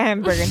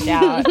 I'm burnt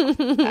out.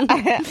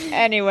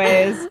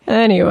 Anyways.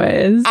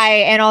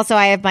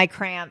 I have my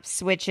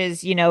cramps, which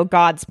is,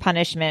 God's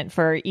punishment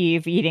for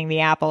Eve eating the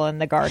apple in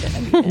the Garden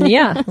of Eden.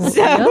 Yeah.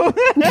 So,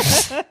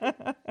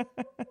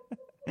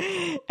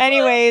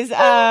 anyways,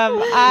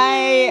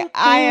 I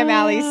am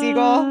Allie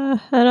Siegel.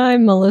 And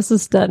I'm Melissa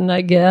Stetton,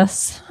 I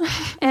guess.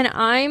 And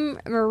I'm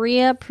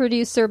Maria,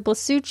 producer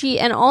Blasucci.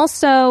 And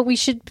also, we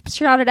should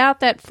shout it out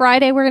that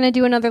Friday we're going to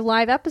do another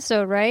live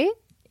episode, right?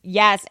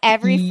 Yes,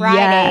 every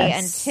Friday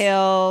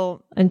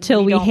until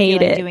we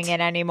hate it doing it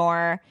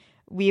anymore.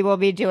 We will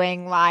be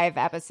doing live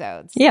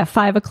episodes. Yeah,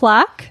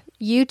 5:00.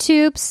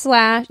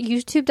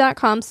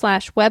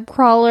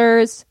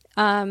 YouTube.com/webcrawlers,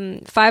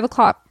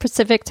 5:00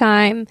 Pacific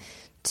time.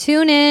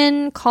 Tune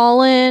in,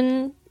 call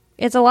in.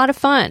 It's a lot of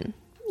fun.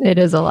 It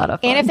is a lot of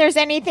fun. And if there's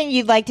anything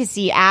you'd like to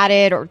see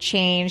added or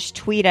changed,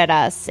 tweet at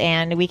us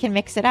and we can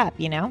mix it up,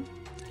 Yep.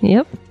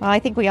 Well, I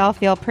think we all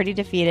feel pretty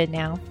defeated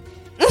now.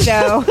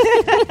 So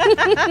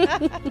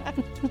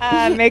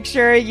make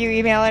sure you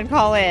email and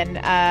call in.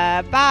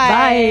 Bye.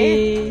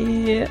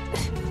 Bye.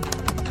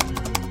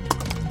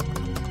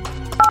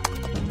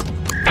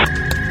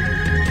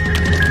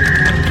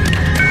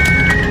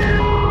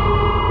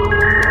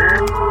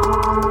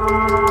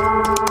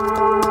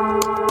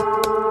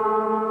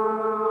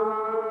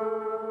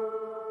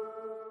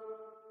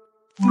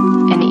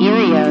 An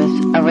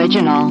Erios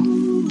original.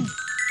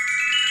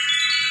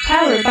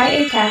 Powered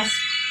by Acast.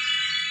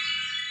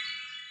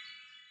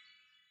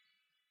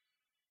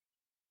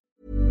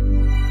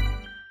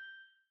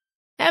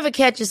 Ever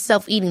catch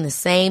yourself eating the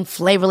same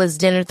flavorless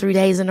dinner 3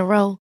 days in a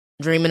row?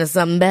 Dreaming of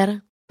something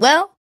better?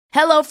 Well,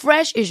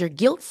 HelloFresh is your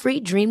guilt-free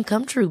dream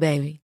come true,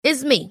 baby.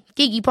 It's me,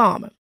 Keke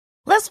Palmer.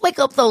 Let's wake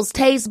up those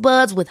taste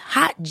buds with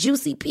hot,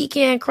 juicy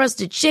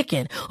pecan-crusted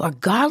chicken or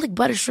garlic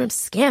butter shrimp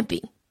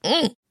scampi.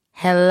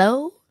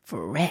 Hello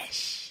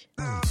Fresh.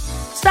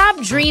 Stop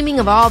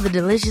dreaming of all the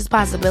delicious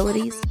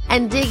possibilities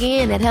and dig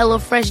in at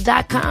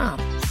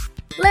HelloFresh.com.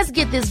 Let's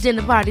get this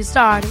dinner party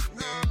started.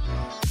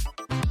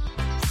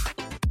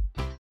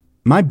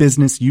 My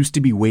business used to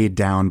be weighed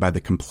down by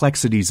the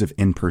complexities of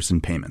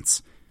in-person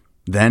payments.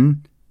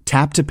 Then,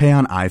 Tap to Pay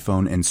on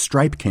iPhone and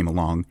Stripe came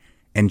along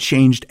and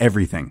changed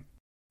everything.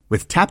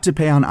 With Tap to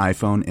Pay on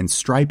iPhone and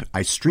Stripe,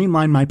 I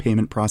streamlined my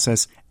payment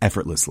process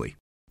effortlessly.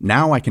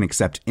 Now I can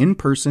accept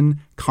in-person,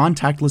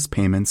 contactless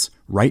payments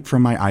right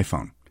from my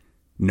iPhone.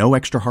 No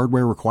extra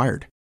hardware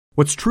required.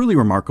 What's truly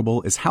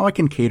remarkable is how I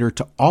can cater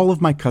to all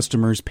of my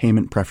customers'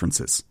 payment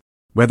preferences.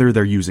 Whether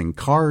they're using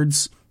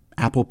cards,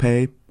 Apple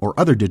Pay, or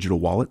other digital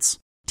wallets,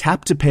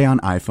 Tap to Pay on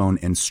iPhone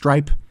and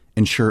Stripe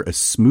ensure a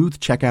smooth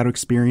checkout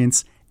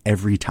experience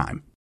every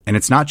time. And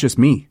it's not just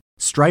me.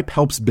 Stripe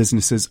helps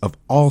businesses of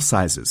all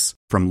sizes,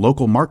 from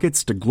local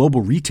markets to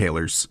global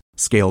retailers,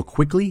 scale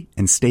quickly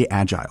and stay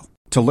agile.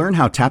 To learn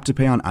how Tap to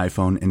Pay on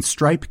iPhone and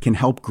Stripe can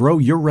help grow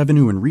your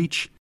revenue and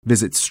reach,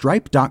 visit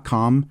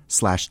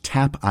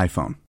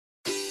stripe.com/tapiphone.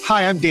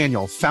 Hi, I'm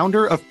Daniel,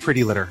 founder of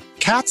Pretty Litter.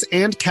 Cats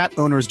and cat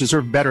owners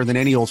deserve better than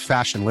any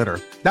old-fashioned litter.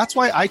 That's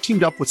why I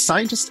teamed up with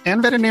scientists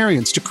and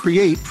veterinarians to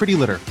create Pretty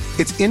Litter.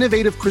 Its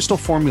innovative crystal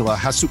formula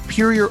has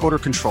superior odor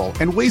control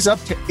and weighs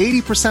up to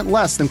 80%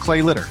 less than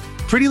clay litter.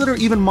 Pretty Litter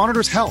even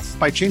monitors health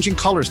by changing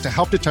colors to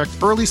help detect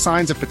early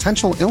signs of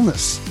potential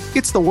illness.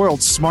 It's the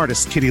world's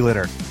smartest kitty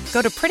litter.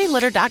 Go to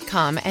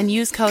prettylitter.com and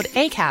use code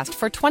ACAST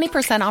for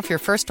 20% off your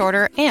first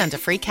order and a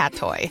free cat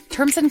toy.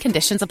 Terms and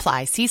conditions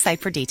apply. See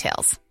site for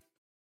details.